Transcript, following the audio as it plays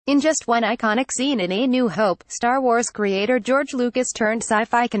In just one iconic scene in A New Hope, Star Wars creator George Lucas turned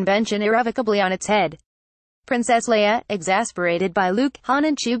sci-fi convention irrevocably on its head. Princess Leia, exasperated by Luke, Han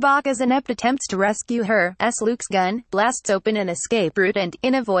and Chewbacca's inept attempts to rescue her, as Luke's gun blasts open an escape route and,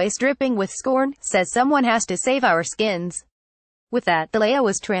 in a voice dripping with scorn, says someone has to save our skins. With that, the Leia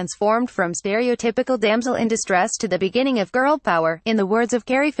was transformed from stereotypical damsel in distress to the beginning of girl power, in the words of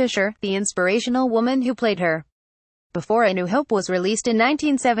Carrie Fisher, the inspirational woman who played her. Before A New Hope was released in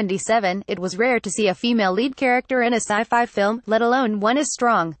 1977, it was rare to see a female lead character in a sci-fi film, let alone one as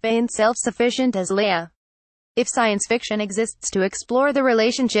strong, and self-sufficient as Leia. If science fiction exists to explore the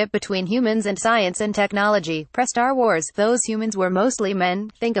relationship between humans and science and technology, press Star Wars. Those humans were mostly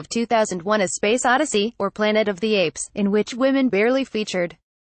men. Think of 2001: A Space Odyssey, or Planet of the Apes, in which women barely featured.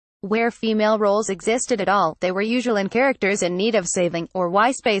 Where female roles existed at all, they were usually characters in need of saving, or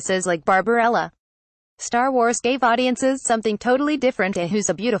why spaces like Barbarella. Star Wars gave audiences something totally different. Who's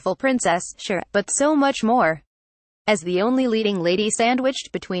a beautiful princess, sure, but so much more. As the only leading lady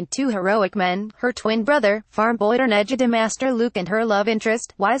sandwiched between two heroic men, her twin brother, farm boy turned Jedi Master Luke, and her love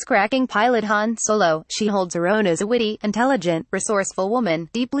interest, wisecracking pilot Han Solo, she holds her own as a witty, intelligent, resourceful woman,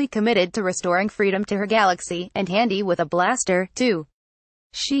 deeply committed to restoring freedom to her galaxy, and handy with a blaster, too.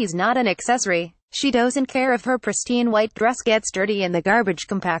 She's not an accessory. She doesn't care if her pristine white dress gets dirty in the garbage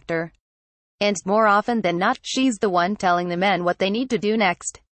compactor. And, more often than not, she's the one telling the men what they need to do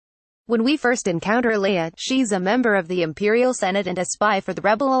next. When we first encounter Leia, she's a member of the Imperial Senate and a spy for the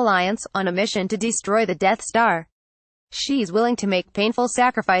Rebel Alliance, on a mission to destroy the Death Star. She's willing to make painful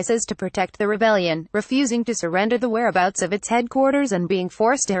sacrifices to protect the rebellion, refusing to surrender the whereabouts of its headquarters and being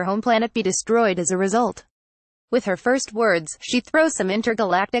forced to her home planet be destroyed as a result. With her first words, she throws some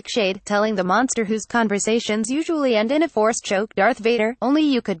intergalactic shade, telling the monster whose conversations usually end in a forced choke, "Darth Vader, only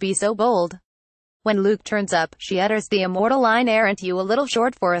you could be so bold." When Luke turns up, she utters the immortal line, "Aren't you a little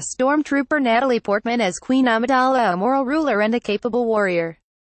short for a stormtrooper?" Natalie Portman as Queen Amidala, a moral ruler and a capable warrior.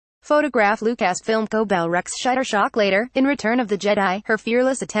 Photograph Lucasfilm co-Bell Rex Shuttershock later. In Return of the Jedi, her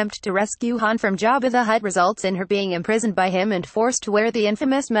fearless attempt to rescue Han from Jabba the Hutt results in her being imprisoned by him and forced to wear the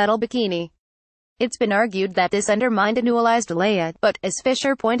infamous metal bikini. It's been argued that this undermined and annualized Leia, but, as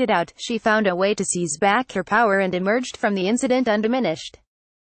Fisher pointed out, she found a way to seize back her power and emerged from the incident undiminished.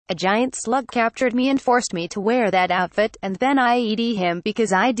 "A giant slug captured me and forced me to wear that outfit, and then I ed him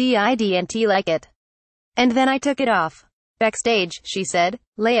because I didn't like it. And then I took it off." Backstage, she said,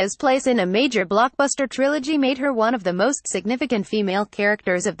 Leia's place in a major blockbuster trilogy made her one of the most significant female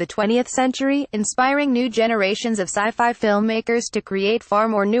characters of the 20th century, inspiring new generations of sci-fi filmmakers to create far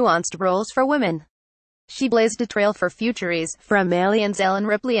more nuanced roles for women. She blazed a trail for futuries, from Aliens Ellen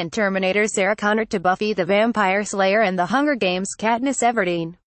Ripley and Terminator Sarah Connor to Buffy the Vampire Slayer and The Hunger Games Katniss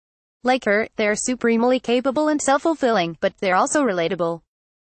Everdeen. Like her, they're supremely capable and self-fulfilling, but they're also relatable.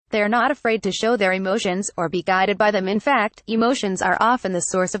 They're not afraid to show their emotions, or be guided by them. In fact, emotions are often the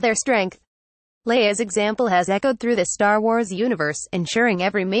source of their strength. Leia's example has echoed through the Star Wars universe, ensuring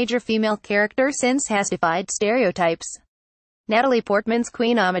every major female character since has defied stereotypes. Natalie Portman's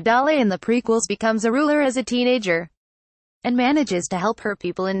Queen Amidala in the prequels becomes a ruler as a teenager, and manages to help her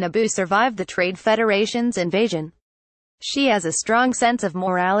people in Naboo survive the Trade Federation's invasion. She has a strong sense of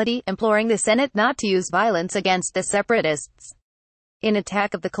morality, imploring the Senate not to use violence against the Separatists. In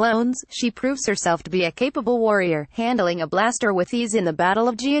Attack of the Clones, she proves herself to be a capable warrior, handling a blaster with ease in the Battle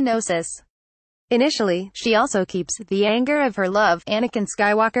of Geonosis. Initially, she also keeps the anger of her love, Anakin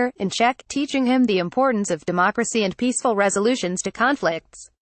Skywalker, in check, teaching him the importance of democracy and peaceful resolutions to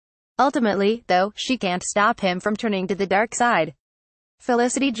conflicts. Ultimately, though, she can't stop him from turning to the dark side.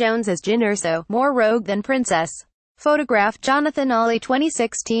 Felicity Jones as Jyn Erso, more rogue than princess. Photograph Jonathan Ollie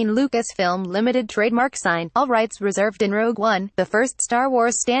 2016 Lucasfilm Limited trademark sign, all rights reserved. In Rogue One, the first Star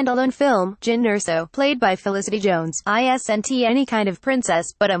Wars standalone film, Jyn Erso, played by Felicity Jones, isn't any kind of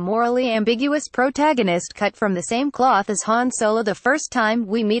princess, but a morally ambiguous protagonist cut from the same cloth as Han Solo. The first time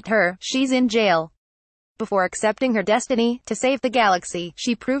we meet her, she's in jail. Before accepting her destiny, to save the galaxy,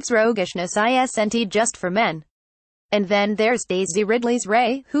 she proves roguishness isn't just for men. And then there's Daisy Ridley's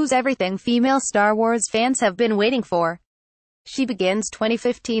Rey, who's everything female Star Wars fans have been waiting for. She begins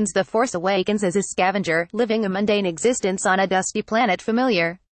 2015's The Force Awakens as a scavenger, living a mundane existence on a dusty planet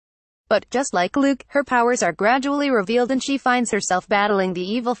familiar. But, just like Luke, her powers are gradually revealed and she finds herself battling the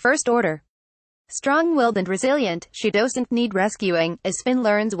evil First Order. Strong-willed and resilient, she doesn't need rescuing, as Finn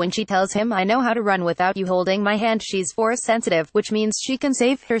learns when she tells him, "I know how to run without you holding my hand." She's Force-sensitive, which means she can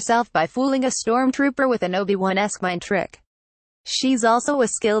save herself by fooling a stormtrooper with an Obi-Wan-esque mind trick. She's also a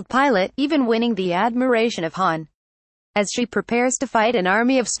skilled pilot, even winning the admiration of Han. As she prepares to fight an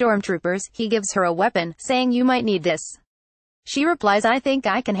army of stormtroopers, he gives her a weapon, saying, "You might need this." She replies, "I think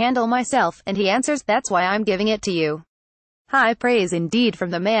I can handle myself," and he answers, "That's why I'm giving it to you." High praise indeed from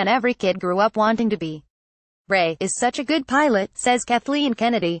the man every kid grew up wanting to be. Rey is such a good pilot, says Kathleen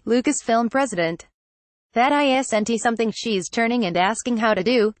Kennedy, Lucasfilm president. That isn't something she's turning and asking how to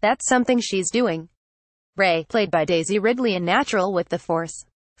do, that's something she's doing. Rey, played by Daisy Ridley in Natural with the Force.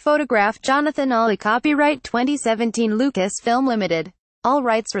 Photograph Jonathan Ollie. Copyright 2017 Lucasfilm Limited. All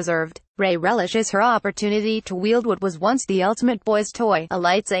rights reserved. Rey relishes her opportunity to wield what was once the ultimate boy's toy, a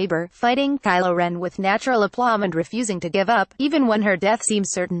lightsaber, fighting Kylo Ren with natural aplomb and refusing to give up, even when her death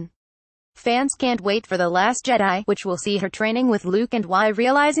seems certain. Fans can't wait for The Last Jedi, which will see her training with Luke and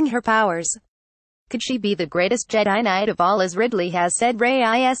realizing her powers. Could she be the greatest Jedi Knight of all? As Ridley has said, Rey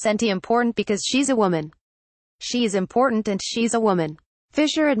isn't important because she's a woman. She's important and she's a woman.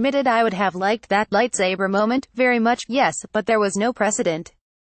 Fisher admitted, "I would have liked that lightsaber moment, very much, yes, but there was no precedent.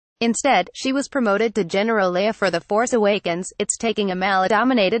 Instead, she was promoted to General Leia for The Force Awakens. It's taking a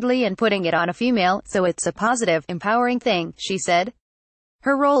male-dominated Leia and putting it on a female, so it's a positive, empowering thing," she said.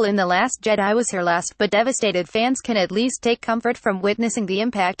 Her role in The Last Jedi was her last, but devastated fans can at least take comfort from witnessing the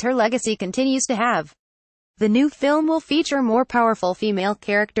impact her legacy continues to have. The new film will feature more powerful female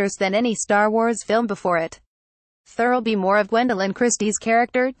characters than any Star Wars film before it. There'll be more of Gwendolyn Christie's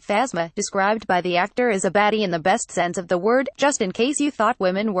character, Phasma, described by the actor as a baddie in the best sense of the word, just in case you thought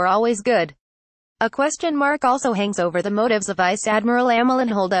women were always good. A question mark also hangs over the motives of Vice Admiral Amilyn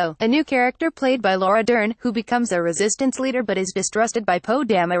Holdo, a new character played by Laura Dern, who becomes a resistance leader but is distrusted by Poe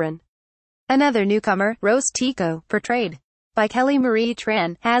Dameron. Another newcomer, Rose Tico, portrayed by Kelly Marie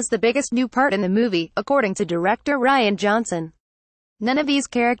Tran, has the biggest new part in the movie, according to director Rian Johnson. None of these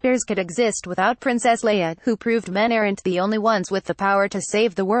characters could exist without Princess Leia, who proved men aren't the only ones with the power to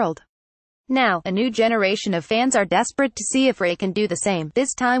save the world. Now, a new generation of fans are desperate to see if Rey can do the same,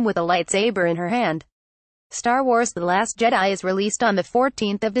 this time with a lightsaber in her hand. Star Wars The Last Jedi is released on the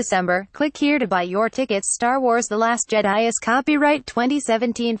 14th of December. Click here to buy your tickets. Star Wars The Last Jedi is copyright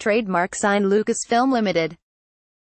 2017 trademark signed Lucasfilm Limited.